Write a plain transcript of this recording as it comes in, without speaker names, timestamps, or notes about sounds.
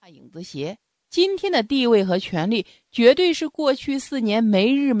影子斜，今天的地位和权力绝对是过去4年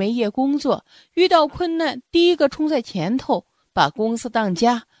没日没夜工作，遇到困难第一个冲在前头，把公司当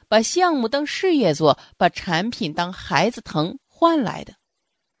家，把项目当事业做，把产品当孩子疼换来的。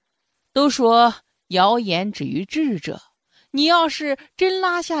都说谣言止于智者，你要是真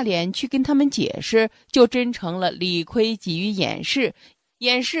拉下脸去跟他们解释，就真成了理亏给予掩饰，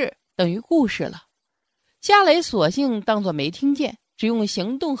掩饰等于故事了。夏磊索性当作没听见，只用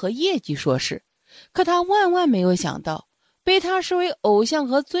行动和业绩说事。可他万万没有想到，被他视为偶像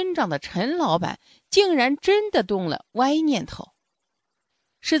和尊长的陈老板竟然真的动了歪念头。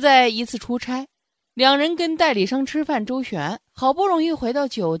是在一次出差，两人跟代理商吃饭周旋，好不容易回到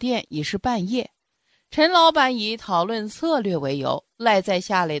酒店，已是半夜。陈老板以讨论策略为由，赖在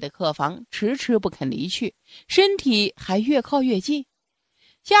夏磊的客房，迟迟不肯离去，身体还越靠越近。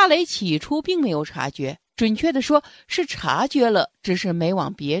夏磊起初并没有察觉，准确地说是察觉了，只是没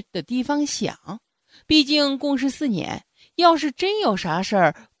往别的地方想。毕竟共事4年，要是真有啥事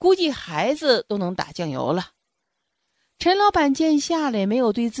儿，估计孩子都能打酱油了。陈老板见夏磊没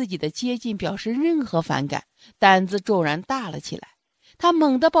有对自己的接近表示任何反感，胆子骤然大了起来。他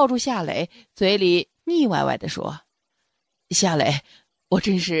猛地抱住夏磊，嘴里腻歪歪地说：“夏磊，我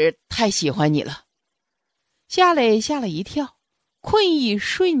真是太喜欢你了。”夏磊吓了一跳，困意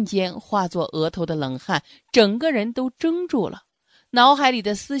瞬间化作额头的冷汗，整个人都怔住了，脑海里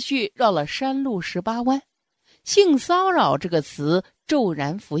的思绪绕了山路18弯。性骚扰这个词骤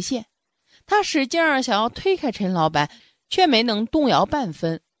然浮现，他使劲儿想要推开陈老板，却没能动摇半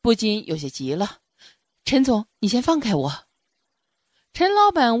分，不禁有些急了：“陈总，你先放开我。”陈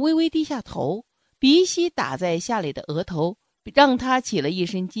老板微微低下头，鼻息打在夏磊的额头，让他起了一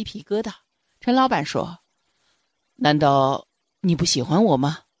身鸡皮疙瘩。陈老板说：“难道你不喜欢我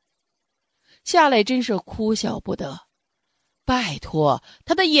吗？”夏磊真是哭笑不得。拜托，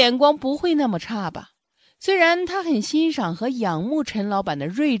他的眼光不会那么差吧？虽然他很欣赏和仰慕陈老板的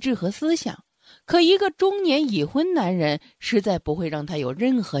睿智和思想，可一个中年已婚男人实在不会让他有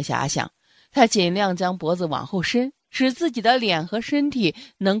任何遐想。他尽量将脖子往后伸，使自己的脸和身体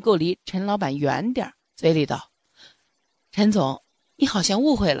能够离陈老板远点，嘴里道：“陈总，你好像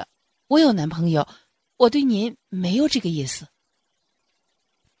误会了，我有男朋友，我对您没有这个意思。”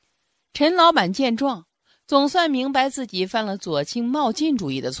陈老板见状，总算明白自己犯了左倾冒进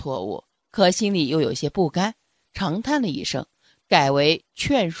主义的错误，可心里又有些不甘，长叹了一声，改为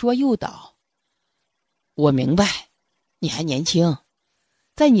劝说诱导：“我明白，你还年轻，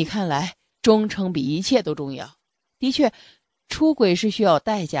在你看来忠诚比一切都重要。的确，出轨是需要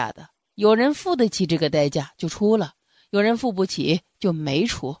代价的，有人付得起这个代价就出了，有人付不起就没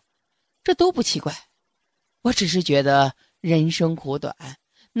出，这都不奇怪。我只是觉得人生苦短，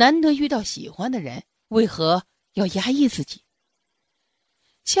难得遇到喜欢的人，为何要压抑自己？”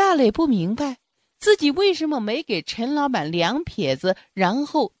夏磊不明白自己为什么没给陈老板2撇子，然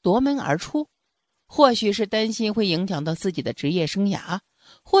后夺门而出。或许是担心会影响到自己的职业生涯，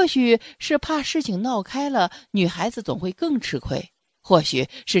或许是怕事情闹开了，女孩子总会更吃亏，或许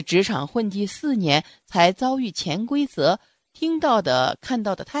是职场混迹4年才遭遇潜规则，听到的看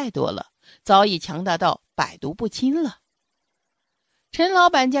到的太多了，早已强大到百毒不侵了。陈老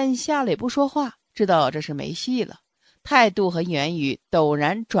板见夏磊不说话，知道这是没戏了，态度和言语陡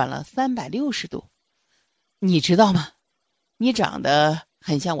然转了360度。“你知道吗？你长得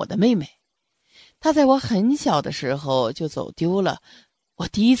很像我的妹妹，她在我很小的时候就走丢了，我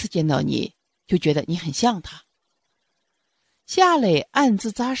第一次见到你就觉得你很像她。”夏磊暗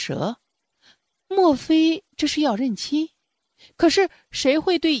自咂舌，莫非这是要认亲？可是谁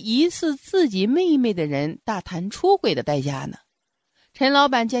会对疑似自己妹妹的人大谈出轨的代价呢？陈老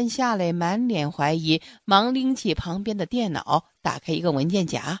板见夏磊满脸怀疑，忙拎起旁边的电脑，打开一个文件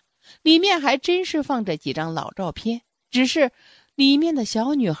夹，里面还真是放着几张老照片，只是里面的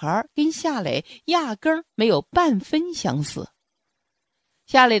小女孩跟夏磊压根儿没有半分相似。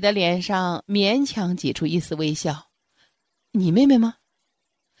夏磊的脸上勉强挤出一丝微笑：“你妹妹吗？”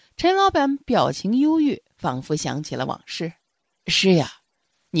陈老板表情忧郁，仿佛想起了往事：“是呀，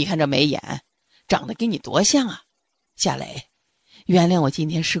你看这眉眼，长得跟你多像啊。夏磊，原谅我今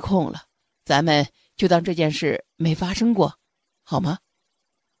天失控了，咱们就当这件事没发生过，好吗？”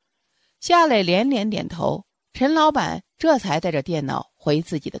夏磊连连点头，陈老板这才带着电脑回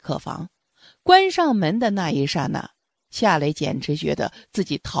自己的客房。关上门的那一刹那，夏磊简直觉得自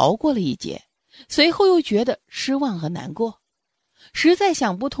己逃过了一劫，随后又觉得失望和难过，实在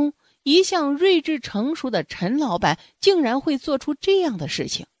想不通，一向睿智成熟的陈老板竟然会做出这样的事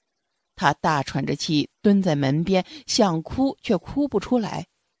情。他大喘着气蹲在门边，想哭却哭不出来，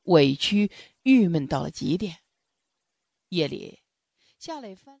委屈郁闷到了极点。夜里，夏磊翻